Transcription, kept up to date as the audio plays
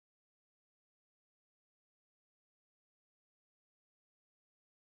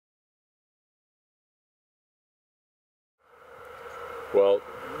Well,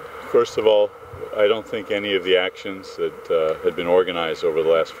 first of all, I don't think any of the actions that had been organized over the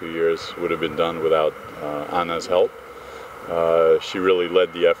last few years would have been done without Anna's help. She really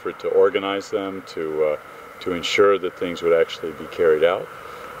led the effort to organize them, to ensure that things would actually be carried out.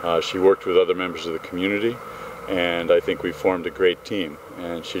 She worked with other members of the community, and I think we formed a great team.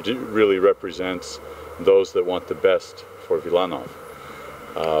 And she really represents those that want the best for Wilanow.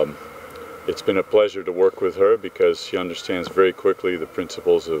 It's been a pleasure to work with her because she understands very quickly the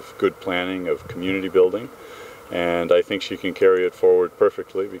principles of good planning, of community building, and I think she can carry it forward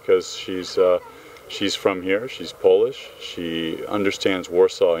perfectly because she's from here, she's Polish, she understands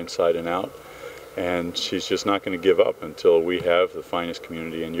Warsaw inside and out, and she's just not going to give up until we have the finest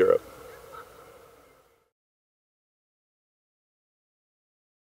community in Europe.